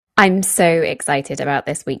I'm so excited about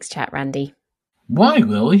this week's chat, Randy. Why,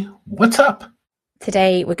 Lily? What's up?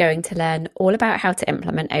 Today, we're going to learn all about how to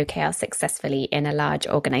implement OKRs successfully in a large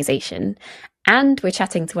organisation. And we're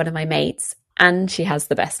chatting to one of my mates, and she has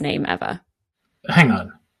the best name ever. Hang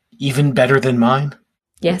on. Even better than mine?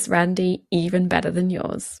 Yes, Randy, even better than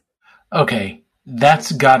yours. Okay,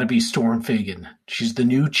 that's gotta be Storm Fagan. She's the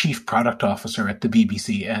new Chief Product Officer at the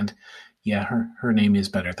BBC, and yeah, her name is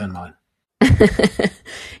better than mine.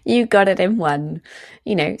 You got it in one.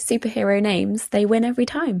 You know, superhero names, they win every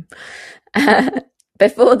time.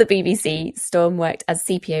 Before the BBC, Storm worked as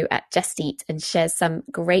CPO at Just Eat and shares some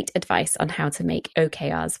great advice on how to make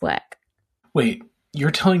OKRs work. Wait,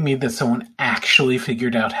 you're telling me that someone actually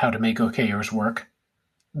figured out how to make OKRs work?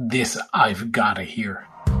 This I've gotta hear.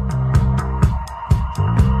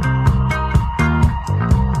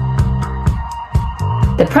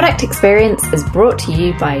 The product experience is brought to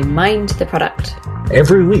you by Mind the Product.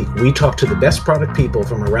 Every week, we talk to the best product people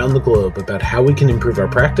from around the globe about how we can improve our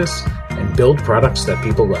practice and build products that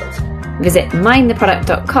people love. Visit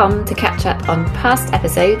mindtheproduct.com to catch up on past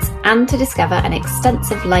episodes and to discover an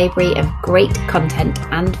extensive library of great content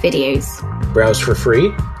and videos. Browse for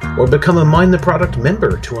free or become a Mind the Product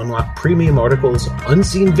member to unlock premium articles,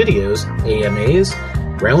 unseen videos, AMAs,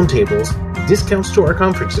 roundtables, discounts to our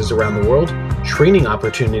conferences around the world, training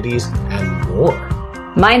opportunities, and more.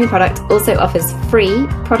 Mind the Product also offers free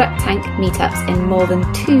Product Tank meetups in more than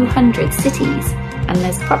 200 cities, and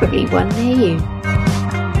there's probably one near you.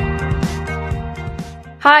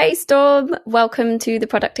 Hi, Storm. Welcome to the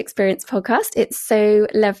Product Experience podcast. It's so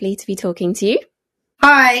lovely to be talking to you.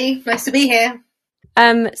 Hi, nice to be here.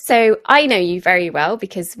 So I know you very well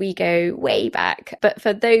because we go way back, but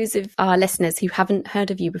for those of our listeners who haven't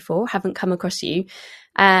heard of you before, haven't come across you,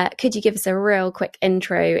 could you give us a real quick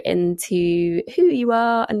intro into who you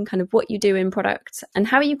are and kind of what you do in product and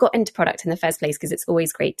how you got into product in the first place? Because it's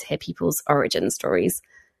always great to hear people's origin stories.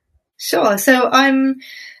 Sure. So I'm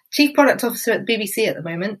Chief Product Officer at the BBC at the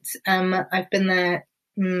moment. I've been there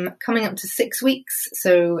coming up to 6 weeks,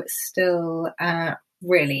 so still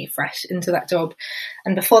really fresh into that job.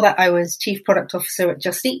 And before that, I was Chief Product Officer at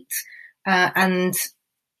Just Eat. And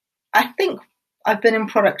I think I've been in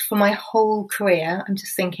product for my whole career. I'm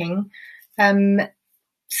just thinking,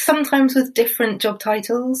 sometimes with different job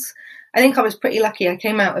titles. I think I was pretty lucky. I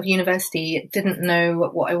came out of university, didn't know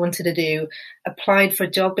what I wanted to do, applied for a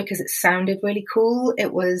job because it sounded really cool.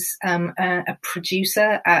 It was a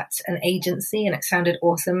producer at an agency and it sounded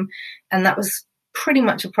awesome. And that was pretty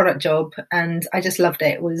much a product job. And I just loved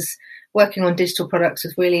it. It was working on digital products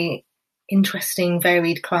with really interesting,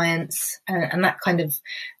 varied clients. And that kind of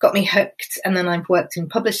got me hooked. And then I've worked in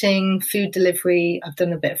publishing, food delivery. I've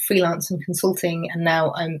done a bit of freelance and consulting. And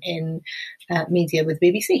now I'm in media with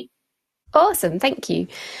BBC. Awesome. Thank you.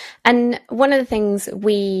 And one of the things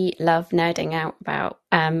we love nerding out about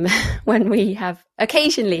when we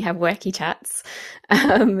occasionally have worky chats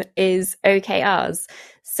is OKRs.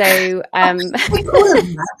 So we call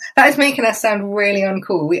them that. That is making us sound really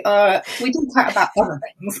uncool. We do chat about other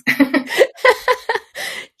things.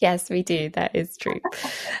 Yes, we do. That is true.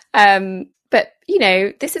 But, you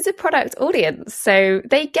know, this is a product audience, so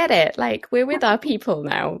they get it. Like, we're with our people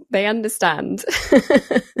now. They understand.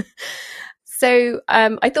 So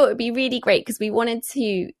I thought it'd be really great because we wanted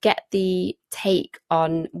to get the take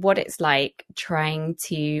on what it's like trying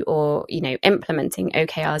to, or, you know, implementing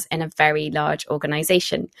OKRs in a very large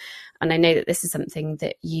organization. And I know that this is something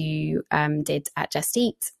that you did at Just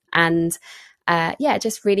Eat. And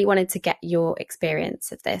just really wanted to get your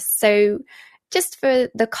experience of this. So just for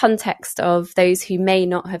the context of those who may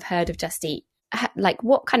not have heard of Just Eat, like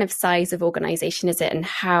what kind of size of organization is it and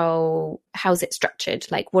how's it structured?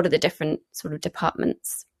 Like what are the different sort of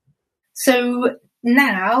departments? So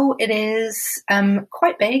now it is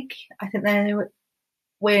quite big. I think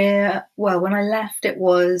when I left it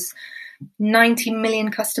was 90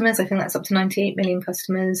 million customers. I think that's up to 98 million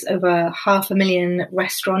customers, over 500,000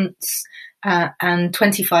 restaurants, and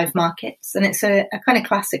 25 markets. And it's a kind of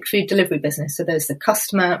classic food delivery business. So there's the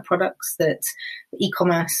customer products, the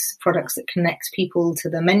e-commerce products that connect people to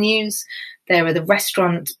the menus. There are the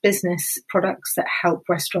restaurant business products that help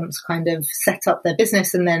restaurants kind of set up their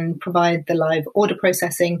business and then provide the live order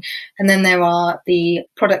processing. And then there are the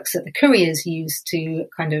products that the couriers use to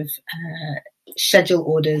kind of schedule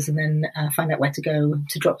orders and then find out where to go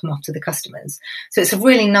to drop them off to the customers. So it's a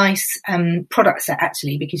really nice product set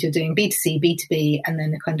actually, because you're doing B2C, B2B, and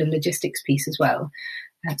then a kind of logistics piece as well.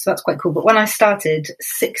 So that's quite cool. But when I started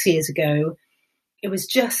 6 years ago, it was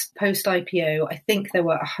just post IPO. I think there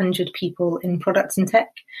were 100 people in products and tech.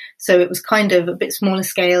 So it was kind of a bit smaller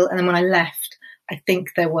scale. And then when I left, I think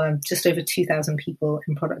there were just over 2,000 people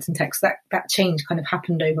in product and tech. So that change kind of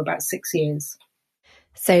happened over about 6 years.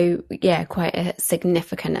 So yeah, quite a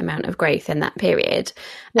significant amount of growth in that period.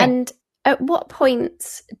 Yeah. And at what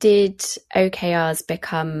point did OKRs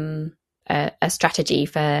become a strategy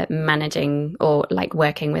for managing or like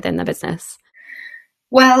working within the business?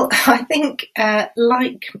 Well, I think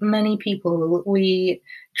like many people, we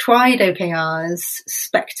tried OKRs,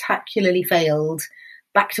 spectacularly failed,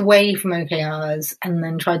 backed away from OKRs, and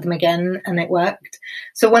then tried them again, and it worked.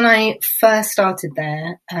 So when I first started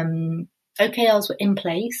there, OKRs were in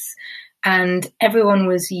place and everyone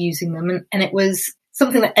was using them, and it was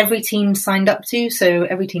something that every team signed up to. So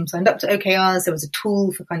every team signed up to OKRs. There was a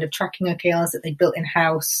tool for kind of tracking OKRs that they built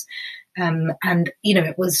in-house. And,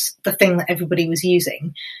 it was the thing that everybody was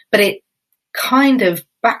using. But it kind of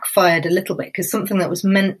backfired a little bit, because something that was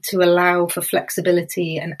meant to allow for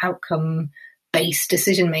flexibility and outcome-based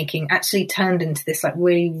decision-making actually turned into this like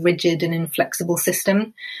really rigid and inflexible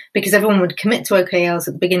system, because everyone would commit to OKRs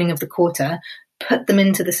at the beginning of the quarter, put them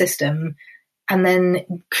into the system, and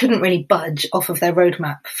then couldn't really budge off of their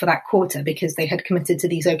roadmap for that quarter because they had committed to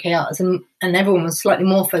these OKRs. And everyone was slightly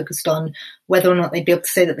more focused on whether or not they'd be able to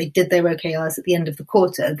say that they did their OKRs at the end of the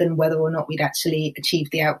quarter than whether or not we'd actually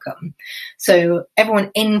achieved the outcome. So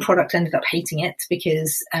everyone in product ended up hating it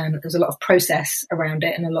because there was a lot of process around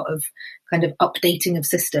it and a lot of kind of updating of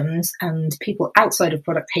systems, and people outside of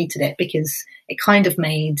product hated it because it kind of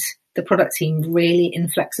made the product team really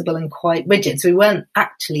inflexible and quite rigid. So we weren't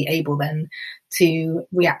actually able then to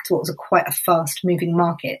react to what was quite a fast moving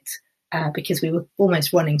market because we were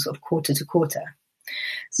almost running sort of quarter to quarter.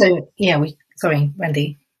 So yeah, sorry,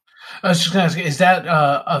 Wendy. I was just going to ask, is that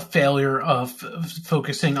a failure of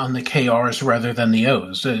focusing on the KRs rather than the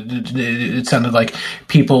Os? It sounded like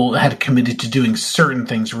people had committed to doing certain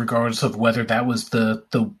things regardless of whether that was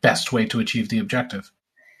the best way to achieve the objective.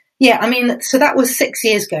 Yeah, I mean, so that was 6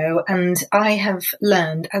 years ago, and I have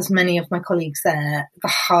learned, as many of my colleagues there, the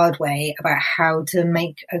hard way about how to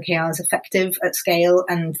make OKRs effective at scale,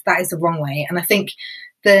 and that is the wrong way. And I think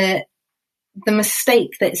the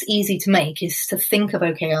mistake that's easy to make is to think of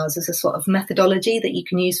OKRs as a sort of methodology that you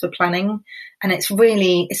can use for planning, and it's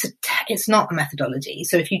not a methodology.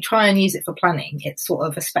 So if you try and use it for planning, it's sort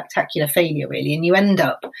of a spectacular failure, really, and you end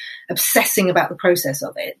up obsessing about the process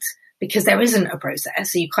of it, because there isn't a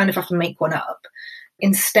process, so you kind of have to make one up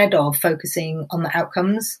instead of focusing on the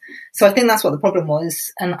outcomes. So I think that's what the problem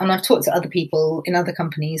was. And I've talked to other people in other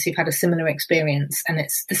companies who've had a similar experience, and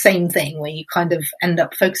it's the same thing where you kind of end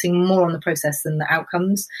up focusing more on the process than the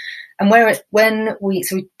outcomes. And when we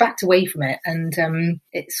backed away from it, and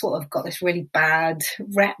it sort of got this really bad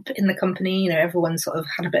rep in the company. Everyone sort of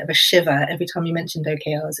had a bit of a shiver every time you mentioned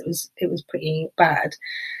OKRs. It was pretty bad.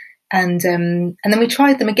 And then we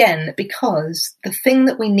tried them again because the thing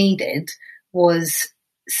that we needed was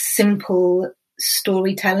simple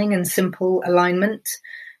storytelling and simple alignment.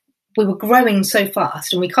 We were growing so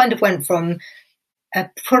fast, and we kind of went from a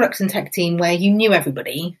product and tech team where you knew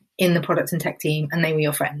everybody in the product and tech team and they were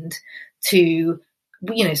your friend, to,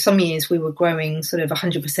 some years we were growing sort of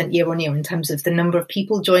 100% year on year in terms of the number of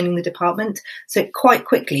people joining the department. So it quite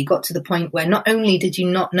quickly got to the point where not only did you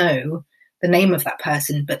not know the name of that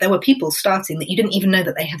person, but there were people starting that you didn't even know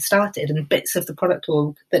that they had started, and bits of the product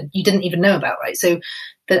org that you didn't even know about, right? So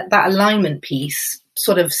that alignment piece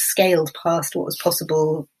sort of scaled past what was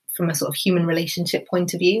possible from a sort of human relationship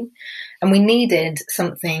point of view. And we needed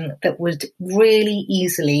something that would really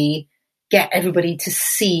easily get everybody to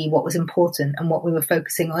see what was important and what we were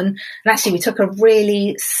focusing on. And actually, we took a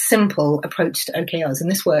really simple approach to OKRs, and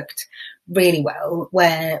this worked really well,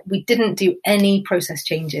 where we didn't do any process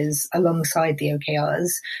changes alongside the OKRs.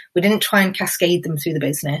 We didn't try and cascade them through the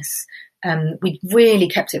business. We really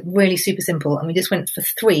kept it really super simple, and we just went for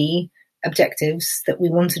 3 objectives that we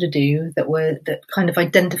wanted to do that kind of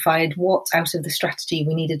identified what out of the strategy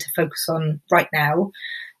we needed to focus on right now,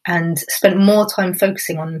 and spent more time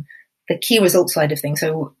focusing on the key result side of things.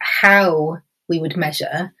 So how we would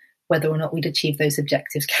measure whether or not we'd achieve those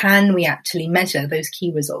objectives. Can we actually measure those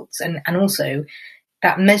key results? And also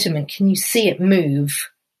that measurement, can you see it move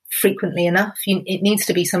frequently enough? It needs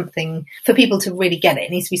to be something for people to really get it.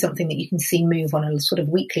 It needs to be something that you can see move on a sort of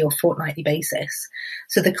weekly or fortnightly basis.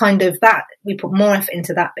 So the kind of that, we put more effort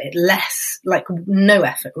into that bit, less, like no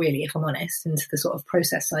effort really, if I'm honest, into the sort of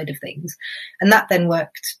process side of things. And that then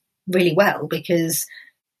worked really well because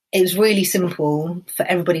it was really simple for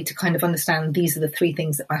everybody to kind of understand these are the 3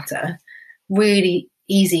 things that matter. Really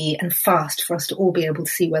easy and fast for us to all be able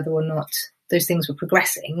to see whether or not those things were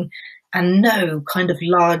progressing, and no kind of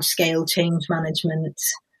large scale change management,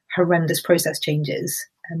 horrendous process changes.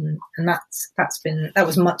 And that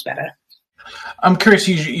was much better. I'm curious,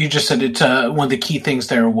 you just said it, one of the key things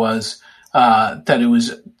there was that it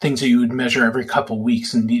was things that you would measure every couple of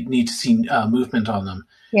weeks and need to see movement on them.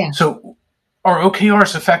 Yeah. So are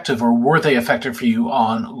OKRs effective, or were they effective for you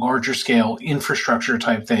on larger scale infrastructure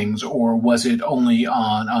type things, or was it only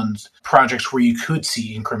on projects where you could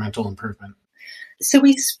see incremental improvement? So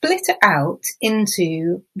we split it out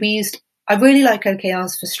into, I really like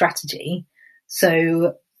OKRs for strategy.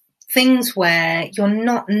 So things where you're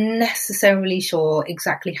not necessarily sure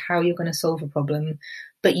exactly how you're going to solve a problem,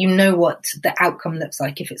 but you know what the outcome looks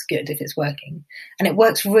like if it's good, if it's working. And it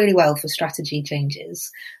works really well for strategy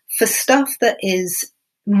changes. For stuff that is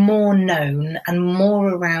more known and more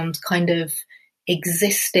around kind of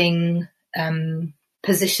existing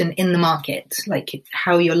position in the market, like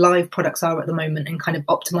how your live products are at the moment and kind of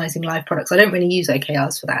optimizing live products. I don't really use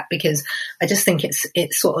OKRs for that because I just think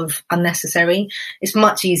it's sort of unnecessary. It's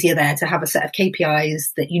much easier there to have a set of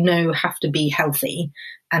KPIs that you know have to be healthy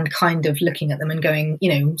and kind of looking at them and going,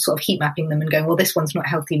 sort of heat mapping them and going, well, this one's not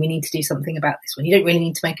healthy. We need to do something about this one. You don't really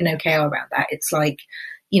need to make an OKR around that. It's like,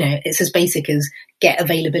 it's as basic as get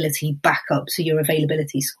availability back up to your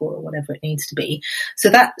availability score or whatever it needs to be. So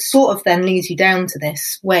that sort of then leads you down to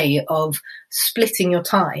this way of splitting your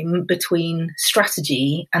time between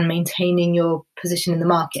strategy and maintaining your position in the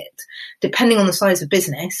market, depending on the size of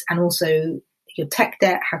business and also your tech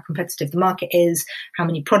debt, how competitive the market is, how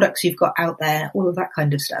many products you've got out there, all of that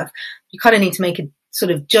kind of stuff. You kind of need to make a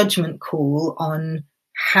sort of judgment call on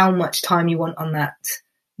how much time you want on that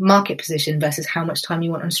market position versus how much time you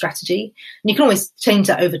want on strategy. And you can always change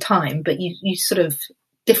that over time, but you sort of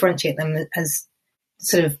differentiate them as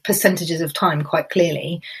sort of percentages of time quite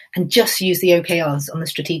clearly and just use the OKRs on the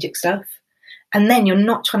strategic stuff. And then you're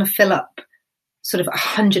not trying to fill up sort of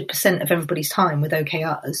 100% of everybody's time with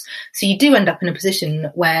OKRs. So you do end up in a position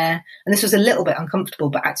where, and this was a little bit uncomfortable,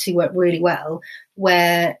 but actually worked really well,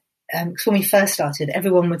 where because when we first started,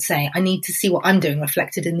 everyone would say, I need to see what I'm doing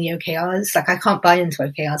reflected in the OKRs. Like I can't buy into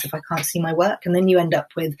OKRs if I can't see my work. And then you end up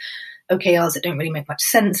with OKRs that don't really make much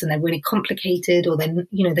sense and they're really complicated, or then,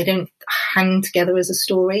 they don't hang together as a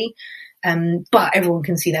story. But everyone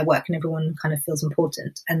can see their work and everyone kind of feels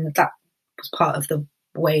important. And that was part of the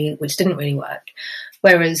way which didn't really work.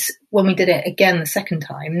 Whereas when we did it again the second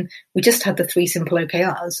time, we just had the 3 simple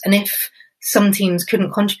OKRs. And if some teams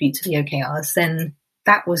couldn't contribute to the OKRs, then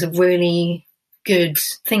that was a really good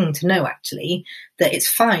thing to know, actually, that it's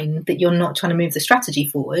fine that you're not trying to move the strategy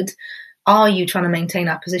forward. Are you trying to maintain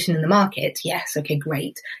our position in the market? Yes. Okay,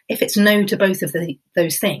 great. If it's no to both of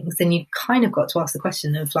those things, then you kind of got to ask the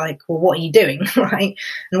question of like, well, what are you doing? Right?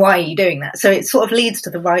 And why are you doing that? So it sort of leads to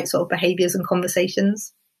the right sort of behaviors and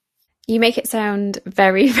conversations. You make it sound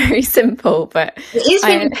very, very simple, but it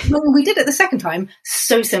is when we did it the second time,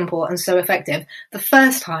 so simple and so effective. The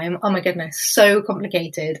first time, oh my goodness, so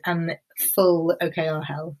complicated and full OKR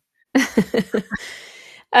hell.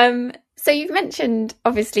 So you've mentioned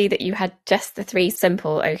obviously that you had just the 3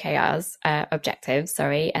 simple OKRs, objectives,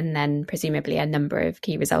 and then presumably a number of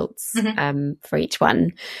key results for each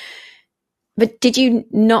one. But did you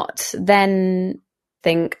not then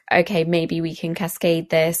think, okay, maybe we can cascade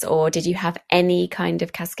this, or did you have any kind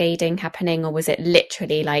of cascading happening, or was it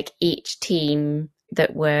literally like each team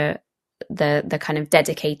that were the kind of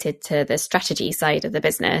dedicated to the strategy side of the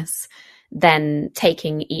business, then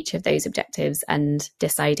taking each of those objectives and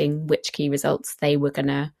deciding which key results they were going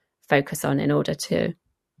to focus on in order to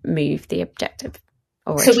move the objective?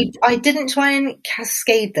 I didn't try and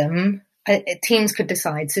cascade them. Teams could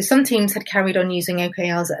decide. So some teams had carried on using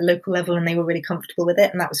OKRs at a local level and they were really comfortable with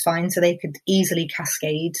it, and that was fine. So they could easily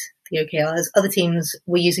cascade the OKRs. Other teams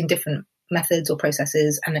were using different methods or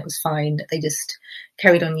processes and it was fine. They just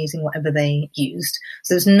carried on using whatever they used.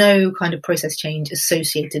 So there's no kind of process change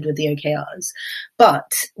associated with the OKRs. But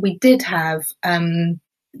we did have,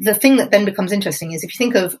 the thing that then becomes interesting is if you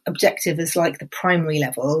think of objective as like the primary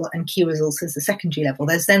level and key results as the secondary level,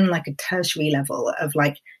 there's then like a tertiary level of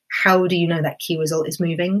like, how do you know that key result is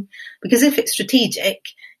moving? Because if it's strategic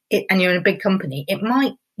and you're in a big company,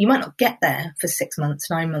 you might not get there for 6 months,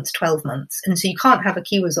 9 months, 12 months. And so you can't have a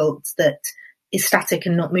key result that is static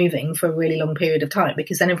and not moving for a really long period of time,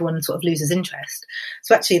 because then everyone sort of loses interest.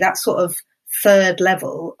 So actually that sort of third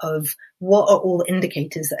level of what are all the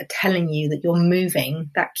indicators that are telling you that you're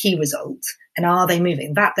moving that key result, and are they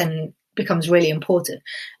moving? That then becomes really important.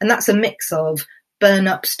 And that's a mix of burn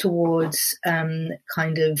ups towards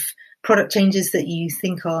kind of product changes that you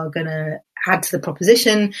think are going to add to the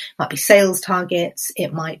proposition. It might be sales targets.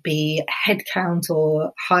 It might be headcount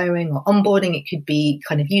or hiring or onboarding. It could be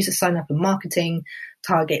kind of user sign up and marketing.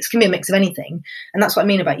 targets, can be a mix of anything. And that's what I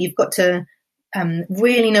mean about you've got to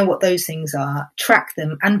really know what those things are, track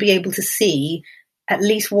them, and be able to see at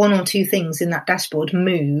least one or two things in that dashboard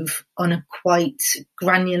move on a quite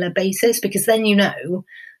granular basis, because then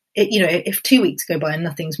if 2 weeks go by and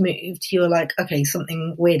nothing's moved, you're like, okay,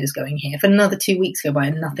 something weird is going here. If another 2 weeks go by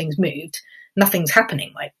and nothing's moved, nothing's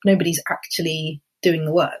happening. Like nobody's actually doing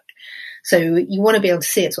the work. So you want to be able to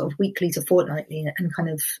see it sort of weekly to fortnightly and kind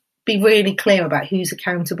of be really clear about who's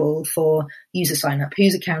accountable for user sign up,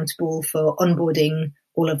 who's accountable for onboarding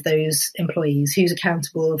all of those employees, who's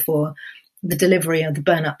accountable for the delivery of the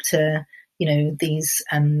burn up to, these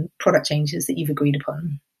product changes that you've agreed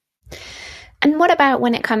upon. And what about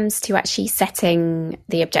when it comes to actually setting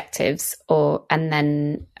the objectives and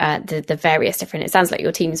then the various different, it sounds like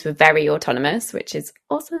your teams were very autonomous, which is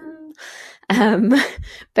awesome.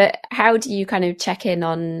 But how do you kind of check in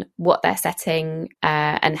on what they're setting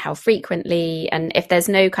and how frequently? And if there's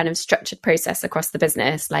no kind of structured process across the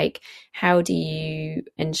business, like how do you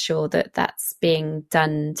ensure that that's being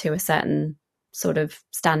done to a certain sort of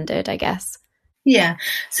standard, I guess? Yeah.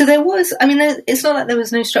 So there was, it's not like there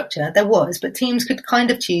was no structure. There was, but teams could kind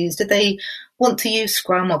of choose. Did they want to use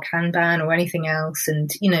Scrum or Kanban or anything else? And,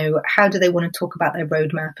 how do they want to talk about their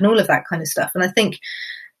roadmap and all of that kind of stuff? And I think,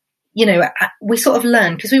 we sort of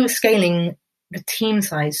learned, because we were scaling the team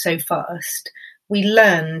size so fast, we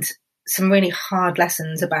learned some really hard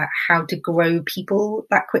lessons about how to grow people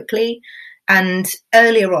that quickly. And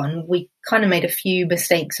earlier on, we kind of made a few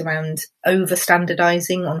mistakes around over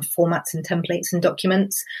standardizing on formats and templates and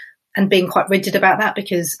documents and being quite rigid about that,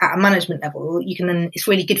 because at a management level, it's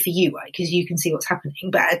really good for you, right? Because you can see what's happening.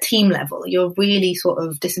 But at a team level, you're really sort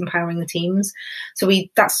of disempowering the teams. So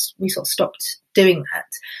we sort of stopped doing that.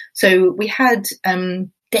 So we had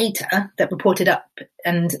data that reported up,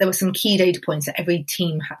 and there were some key data points that every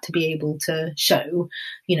team had to be able to show,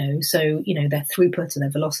 their throughput and their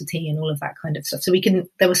velocity and all of that kind of stuff. So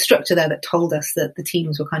there was structure there that told us that the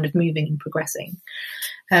teams were kind of moving and progressing.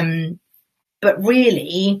 But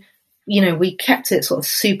really, we kept it sort of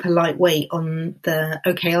super lightweight on the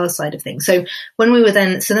OKR side of things. So when we were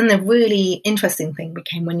then the really interesting thing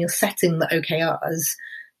became when you're setting the OKRs,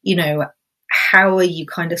 how are you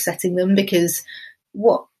kind of setting them? Because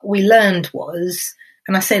what we learned was,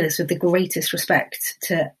 and I say this with the greatest respect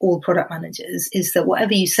to all product managers, is that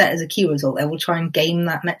whatever you set as a key result, they will try and game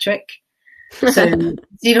that metric. So, do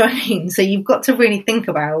you know what I mean? So you've got to really think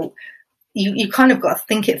about, you kind of got to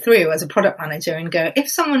think it through as a product manager and go, if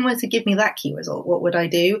someone were to give me that key result, what would I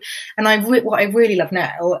do? And what I really love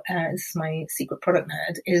now, this is my secret product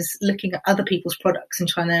nerd, is looking at other people's products and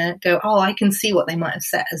trying to go, I can see what they might have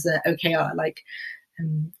set as an OKR, like,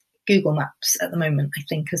 Google Maps at the moment, I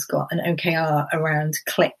think, has got an OKR around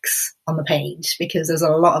clicks on the page, because there's a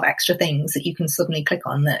lot of extra things that you can suddenly click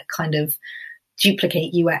on that kind of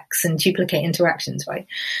duplicate UX and duplicate interactions, right?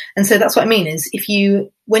 And so that's what I mean is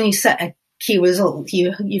when you set a key result,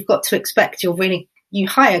 you've got to expect you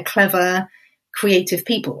hire clever, creative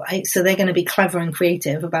people, right? So they're going to be clever and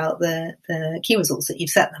creative about the key results that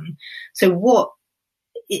you've set them. So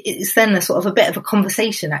it's then a sort of a bit of a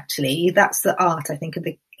conversation, actually. That's the art, I think, of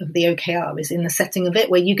the OKR, is in the setting of it,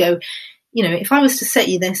 where you go, if I was to set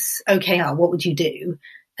you this OKR, what would you do?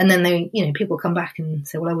 And then people come back and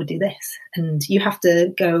say, well, I would do this. And you have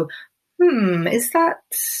to go, is that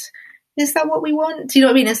what we want? Do you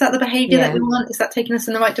know what I mean? Is that the behavior that we want? Is that taking us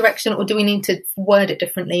in the right direction? Or do we need to word it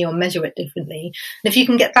differently or measure it differently? And if you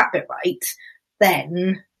can get that bit right,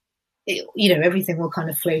 then everything will kind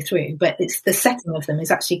of flow through. But it's the setting of them is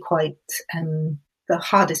actually quite the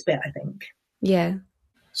hardest bit, I think. Yeah.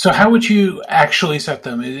 So how would you actually set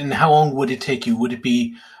them, and how long would it take you? Would it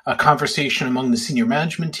be a conversation among the senior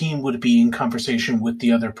management team? Would it be in conversation with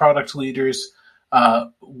the other product leaders?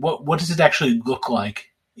 What does it actually look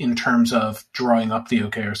like in terms of drawing up the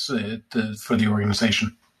OKRs for the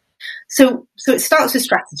organization? So it starts with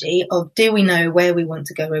strategy of, do we know where we want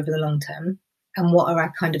to go over the long term? And what are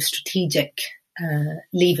our kind of strategic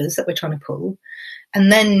levers that we're trying to pull? And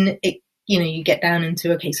then you get down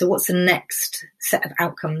into, okay, so what's the next set of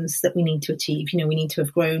outcomes that we need to achieve? We need to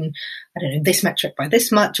have grown, this metric by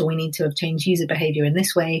this much, or we need to have changed user behavior in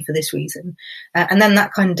this way for this reason. And then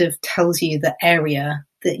that kind of tells you the area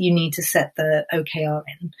that you need to set the OKR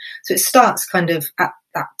in. So it starts kind of at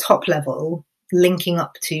that top level, linking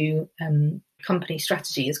up to company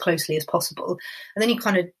strategy as closely as possible. And then you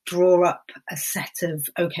kind of draw up a set of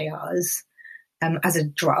OKRs as a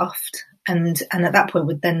draft. And at that point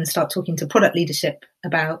would then start talking to product leadership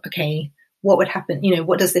about, okay, what would happen?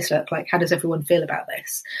 What does this look like? How does everyone feel about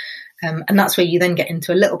this? And that's where you then get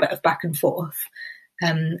into a little bit of back and forth.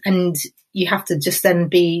 And you have to just then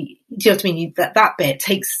be, do you know what I mean? That bit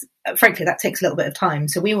takes, frankly, that takes a little bit of time.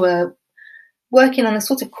 So we were working on a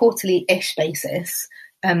sort of quarterly-ish basis,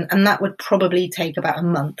 and that would probably take about a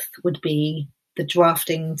month, would be the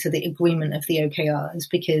drafting to the agreement of the OKRs,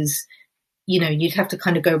 because, you'd have to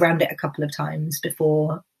kind of go around it a couple of times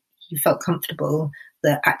before you felt comfortable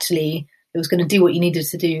that actually it was going to do what you needed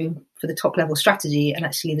to do for the top level strategy, and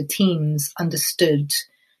actually the teams understood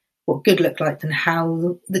what good looked like and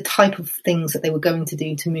how the type of things that they were going to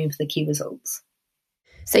do to move the key results.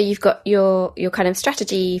 So you've got your kind of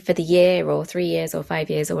strategy for the year or 3 years or 5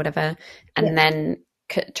 years or whatever, and then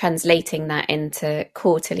translating that into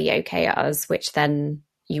quarterly OKRs, which then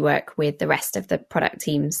you work with the rest of the product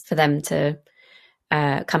teams for them to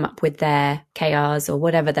come up with their KRs or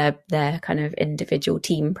whatever their kind of individual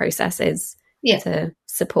team process is to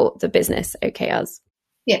support the business OKRs.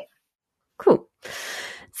 Yeah. Cool.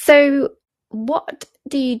 So what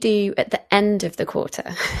do you do at the end of the quarter?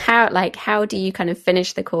 How do you kind of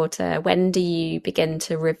finish the quarter? When do you begin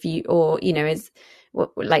to review, or,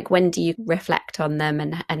 when do you reflect on them,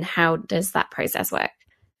 and how does that process work?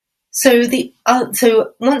 So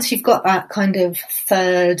so once you've got that kind of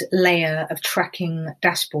third layer of tracking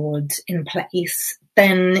dashboard in place,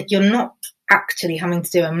 then you're not actually having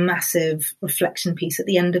to do a massive reflection piece at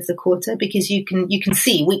the end of the quarter, because you can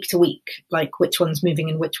see week to week, like which one's moving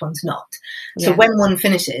and which one's not. So when one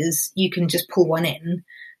finishes, you can just pull one in.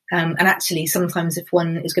 And actually, sometimes if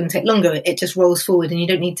one is going to take longer, it just rolls forward and you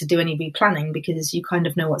don't need to do any replanning because you kind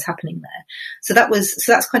of know what's happening there. So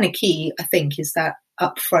that's kind of key, I think, is that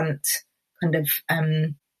upfront kind of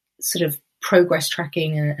sort of progress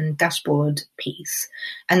tracking and dashboard piece.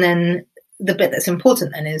 And then the bit that's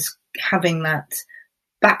important then is having that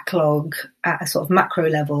backlog at a sort of macro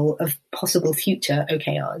level of possible future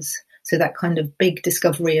OKRs. So that kind of big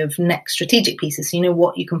discovery of next strategic pieces. So you know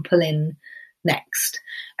what you can pull in next.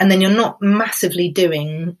 And then you're not massively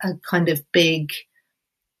doing a kind of big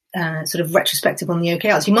sort of retrospective on the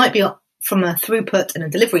OKRs. You might be from a throughput and a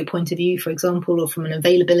delivery point of view, for example, or from an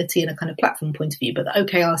availability and a kind of platform point of view, but the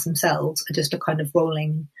OKRs themselves are just a kind of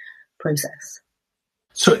rolling process.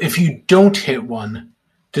 So if you don't hit one,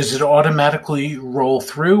 does it automatically roll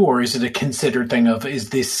through, or is it a considered thing of,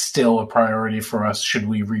 is this still a priority for us? Should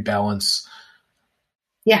we rebalance?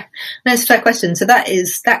 Yeah, that's a fair question. So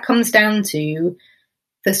that comes down to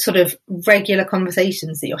the sort of regular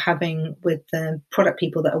conversations that you're having with the product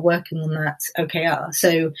people that are working on that OKR.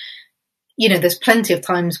 So, there's plenty of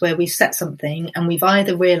times where we've set something and we've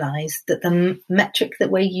either realized that the metric that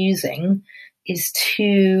we're using is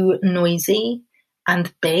too noisy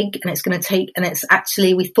and big, and it's going to take, and it's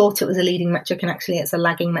actually, we thought it was a leading metric and actually it's a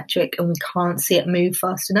lagging metric and we can't see it move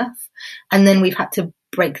fast enough. And then we've had to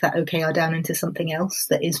break that OKR down into something else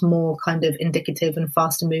that is more kind of indicative and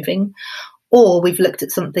faster moving. Or we've looked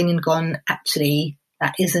at something and gone, actually,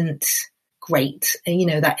 that isn't great.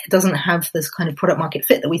 That it doesn't have this kind of product market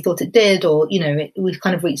fit that we thought it did, or, we've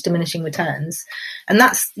kind of reached diminishing returns. And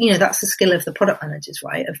that's the skill of the product managers,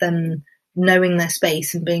 right? Of them knowing their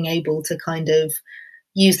space and being able to kind of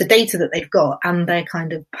use the data that they've got and their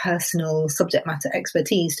kind of personal subject matter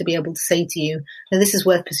expertise to be able to say to you, no, this is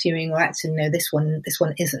worth pursuing, or actually, no, this one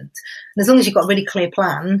isn't. And as long as you've got a really clear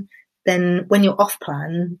plan, then when you're off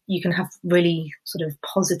plan, you can have really sort of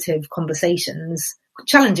positive conversations,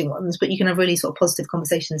 challenging ones, but you can have really sort of positive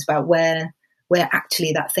conversations about where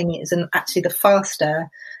actually that thing is. And actually, the faster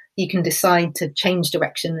you can decide to change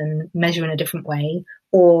direction and measure in a different way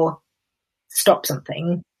or stop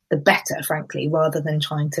something, the better, frankly, rather than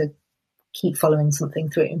trying to keep following something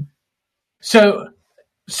through. So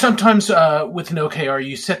sometimes with an OKR,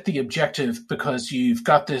 you set the objective because you've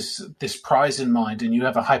got this prize in mind and you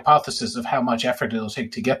have a hypothesis of how much effort it'll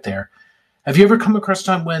take to get there. Have you ever come across a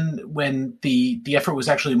time when the effort was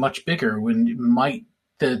actually much bigger, when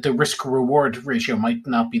the risk reward ratio might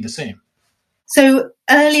not be the same? So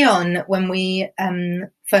early on, when we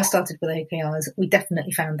first started with OKRs, we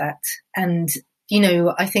definitely found that. And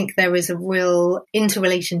I think there is a real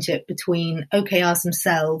interrelationship between OKRs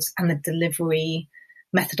themselves and the delivery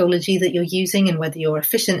methodology that you're using, and whether you're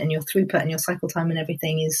efficient and your throughput and your cycle time and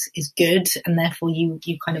everything is good, and therefore you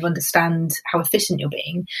kind of understand how efficient you're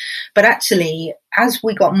being. But actually, as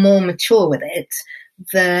we got more mature with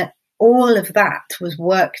it, all of that was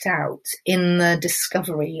worked out in the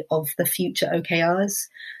discovery of the future OKRs.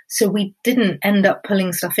 So we didn't end up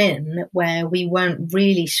pulling stuff in where we weren't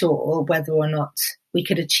really sure whether or not we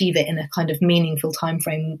could achieve it in a kind of meaningful time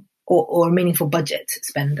frame or a meaningful budget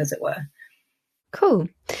spend, as it were. Cool.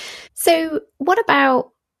 So what about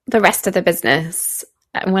the rest of the business?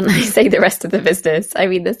 And when I say the rest of the business, I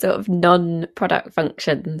mean the sort of non-product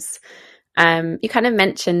functions. You kind of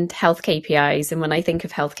mentioned health KPIs, and when I think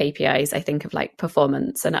of health KPIs, I think of like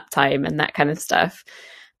performance and uptime and that kind of stuff.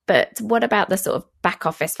 But what about the sort of back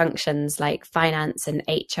office functions like finance and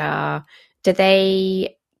HR? Do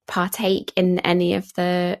they partake in any of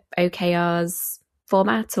the OKRs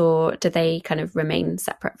format, or do they kind of remain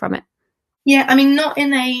separate from it? Yeah, I mean, not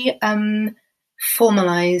in a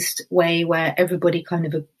formalized way where everybody kind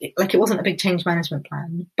of, like, it wasn't a big change management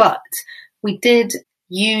plan, but we did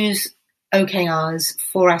use OKRs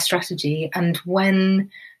for our strategy. And when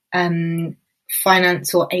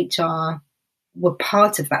finance or HR were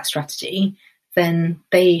part of that strategy, then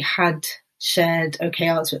they had shared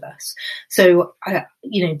OKRs with us. So,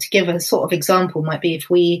 to give a sort of example might be if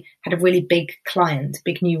we had a really big client,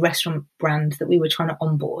 big new restaurant brand that we were trying to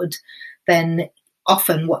onboard, then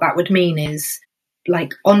often what that would mean is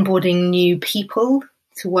like onboarding new people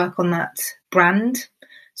to work on that brand.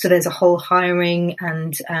 So there's a whole hiring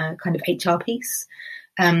and kind of HR piece.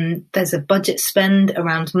 There's a budget spend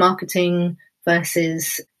around marketing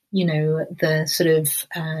versus, the sort of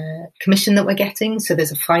commission that we're getting. So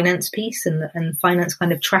there's a finance piece and finance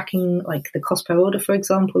kind of tracking like the cost per order, for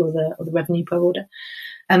example, or the revenue per order.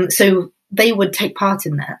 So they would take part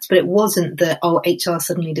in that, but it wasn't that, HR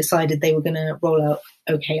suddenly decided they were going to roll out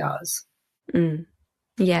OKRs.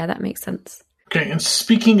 Yeah, that makes sense. Okay, and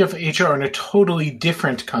speaking of HR in a totally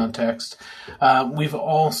different context, we've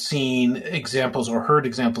all seen examples, or heard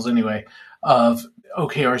examples anyway, of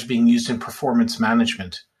OKRs being used in performance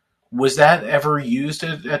management. Was that ever used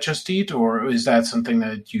at Just Eat, or is that something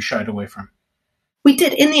that you shied away from? We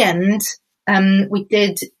did, in the end, we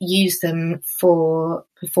did use them for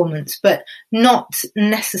performance, but not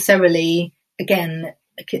necessarily, again,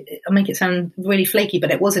 I'll make it sound really flaky,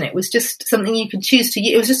 but it wasn't. It was just something you could choose to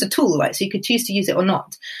use. It was just a tool, right? So you could choose to use it or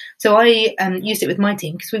not. So I used it with my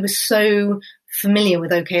team because we were so familiar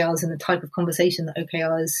with OKRs and the type of conversation that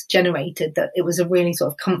OKRs generated that it was a really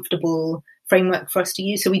sort of comfortable framework for us to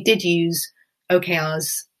use. So we did use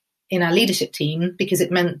OKRs in our leadership team because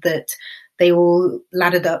it meant that they all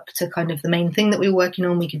laddered up to kind of the main thing that we were working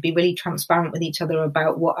on. We could be really transparent with each other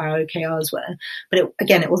about what our OKRs were. But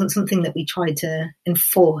it wasn't something that we tried to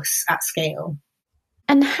enforce at scale.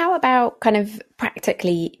 And how about kind of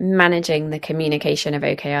practically managing the communication of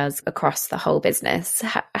OKRs across the whole business?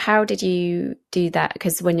 How did you do that?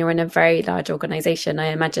 Because when you're in a very large organization, I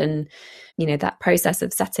imagine, that process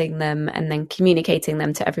of setting them and then communicating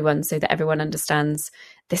them to everyone so that everyone understands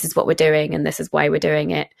this is what we're doing and this is why we're doing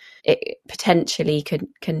it, it potentially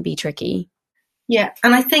can be tricky. Yeah.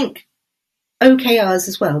 And I think OKRs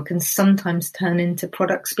as well can sometimes turn into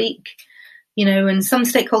product speak. And some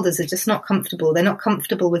stakeholders are just not comfortable. They're not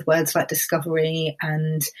comfortable with words like discovery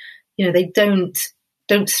and, they don't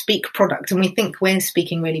speak product. And we think we're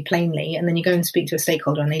speaking really plainly. And then you go and speak to a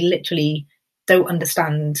stakeholder and they literally don't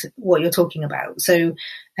understand what you're talking about. So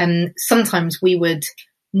sometimes we would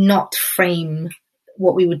not frame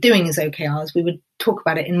what we were doing as OKRs. We would talk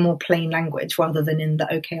about it in more plain language rather than in the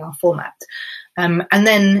OKR format. And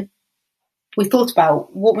then we thought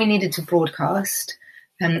about what we needed to broadcast.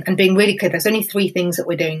 And being really clear, there's only 3 things that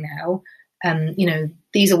we're doing now.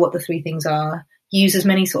 These are what the 3 things are. Use as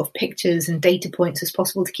many sort of pictures and data points as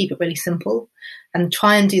possible to keep it really simple and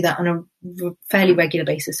try and do that on a fairly regular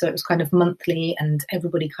basis. So it was kind of monthly and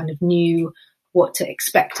everybody kind of knew what to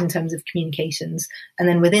expect in terms of communications. And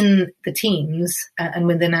then within the teams and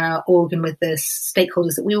within our org and with the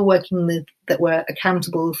stakeholders that we were working with that were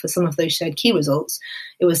accountable for some of those shared key results,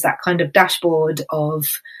 it was that kind of dashboard of,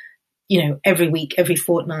 every week, every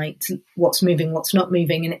fortnight, what's moving, what's not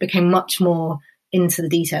moving. And it became much more into the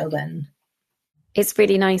detail then. It's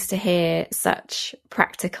really nice to hear such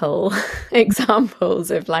practical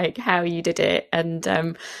examples of like how you did it. And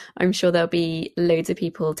I'm sure there'll be loads of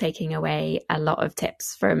people taking away a lot of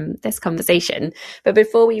tips from this conversation. But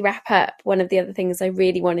before we wrap up, one of the other things I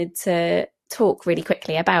really wanted to talk really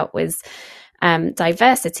quickly about was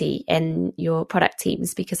diversity in your product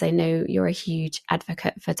teams, because I know you're a huge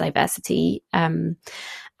advocate for diversity. And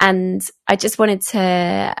I just wanted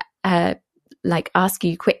to ask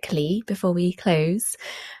you quickly before we close,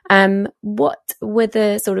 what were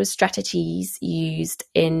the sort of strategies used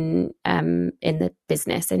in the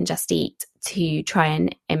business in Just Eat to try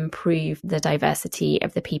and improve the diversity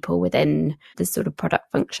of the people within the sort of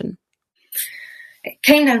product function? It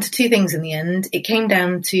came down to 2 things in the end. It came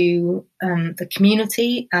down to the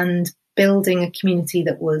community and building a community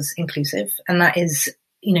that was inclusive. And that is,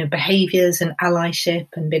 behaviors and allyship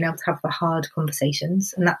and being able to have the hard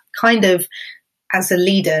conversations. And that kind of, as a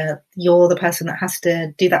leader, you're the person that has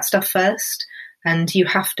to do that stuff first. and you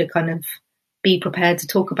have to kind of be prepared to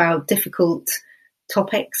talk about difficult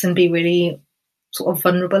topics and be really sort of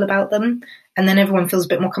vulnerable about them. And then everyone feels a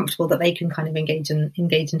bit more comfortable that they can kind of engage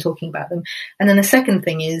in talking about them. And then the second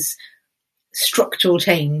thing is structural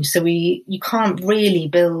change. So you can't really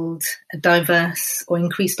build a diverse or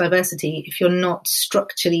increase diversity if you're not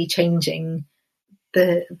structurally changing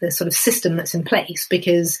the sort of system that's in place,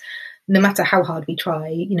 because no matter how hard we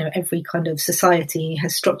try, every kind of society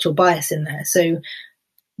has structural bias in there. So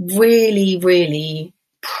really, really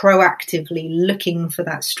proactively looking for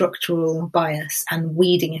that structural bias and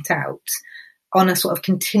weeding it out on a sort of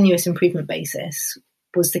continuous improvement basis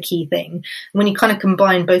was the key thing. And when you kind of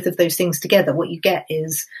combine both of those things together, what you get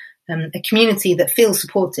is a community that feels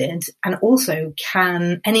supported, and also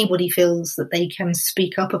anybody feels that they can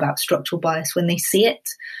speak up about structural bias when they see it,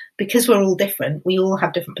 because we're all different. We all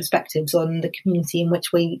have different perspectives on the community in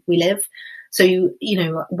which we live. So,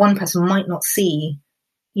 one person might not see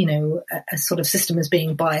a sort of system as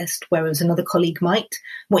being biased, whereas another colleague might.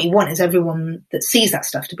 What you want is everyone that sees that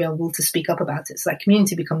stuff to be able to speak up about it. So that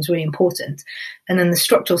community becomes really important. And then the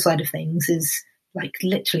structural side of things is like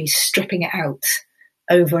literally stripping it out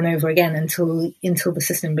over and over again until the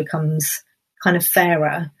system becomes kind of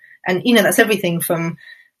fairer. And, that's everything from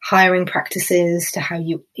hiring practices to how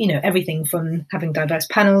everything from having diverse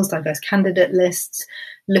panels, diverse candidate lists,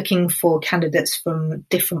 looking for candidates from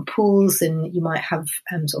different pools than you might have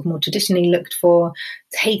sort of more traditionally looked for,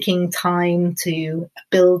 taking time to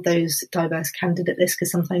build those diverse candidate lists,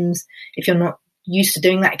 because sometimes if you're not used to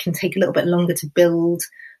doing that, it can take a little bit longer to build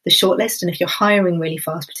the shortlist. And if you're hiring really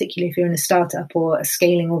fast, particularly if you're in a startup or a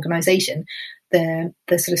scaling organization, the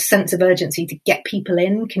sort of sense of urgency to get people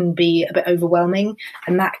in can be a bit overwhelming,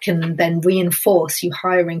 and that can then reinforce you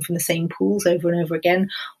hiring from the same pools over and over again,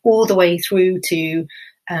 all the way through to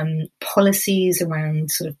policies around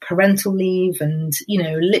sort of parental leave and,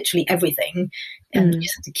 literally everything. And you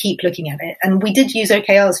just have to keep looking at it. And we did use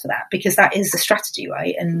OKRs for that, because that is the strategy,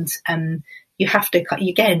 right? And you have to,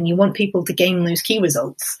 again, you want people to gain those key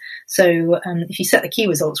results. So if you set the key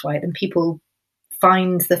results right, then people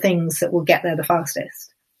find the things that will get there the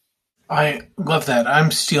fastest. I love that.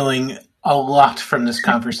 I'm stealing a lot from this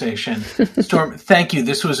conversation. Storm, thank you.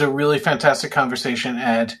 This was a really fantastic conversation,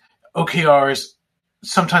 and OKRs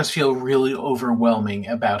sometimes feel really overwhelming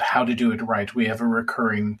about how to do it right. We have a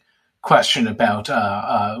recurring question about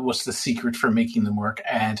what's the secret for making them work,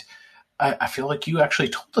 and I feel like you actually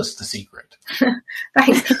told us the secret.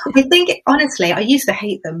 Thanks. I think, honestly, I used to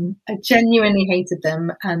hate them. I genuinely hated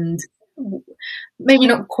them, and maybe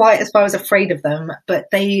not quite as far as afraid of them, but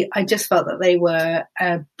I just felt that they were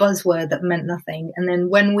a buzzword that meant nothing. And then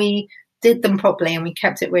when we did them properly and we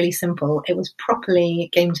kept it really simple, it was properly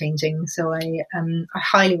game changing. So I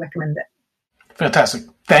highly recommend it. Fantastic.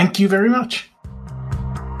 Thank you very much.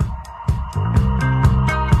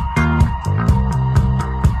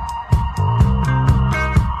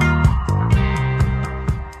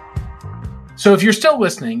 So if you're still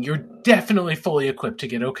listening, you're definitely fully equipped to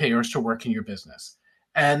get OKRs to work in your business.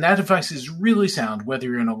 And that advice is really sound, whether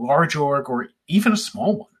you're in a large org or even a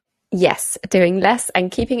small one. Yes, doing less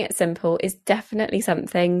and keeping it simple is definitely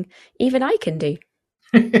something even I can do.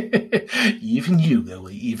 Even you,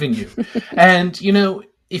 Lily, even you. And,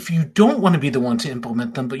 if you don't want to be the one to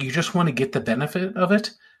implement them, but you just want to get the benefit of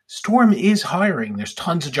it, Storm is hiring. There's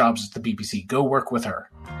tons of jobs at the BBC. Go work with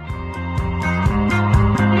her.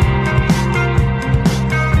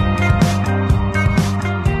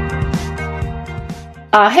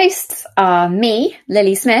 Our hosts are me,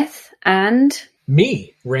 Lily Smith, and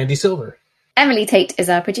me, Randy Silver. Emily Tate is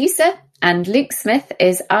our producer, and Luke Smith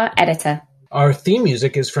is our editor. Our theme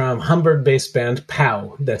music is from Hamburg-based band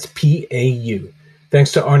POW, that's P-A-U.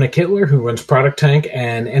 Thanks to Arne Kittler, who runs Product Tank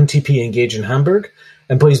and MTP Engage in Hamburg,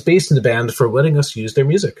 and plays bass in the band, for letting us use their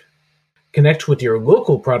music. Connect with your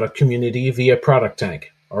local product community via Product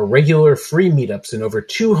Tank, our regular free meetups in over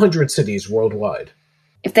 200 cities worldwide.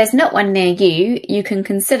 If there's not one near you, you can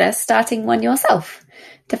consider starting one yourself.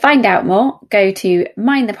 To find out more, go to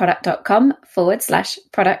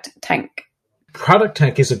mindtheproduct.com/product tank. Product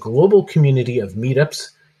Tank is a global community of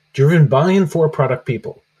meetups driven by and for product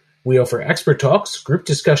people. We offer expert talks, group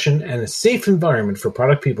discussion, and a safe environment for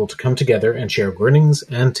product people to come together and share learnings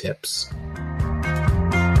and tips.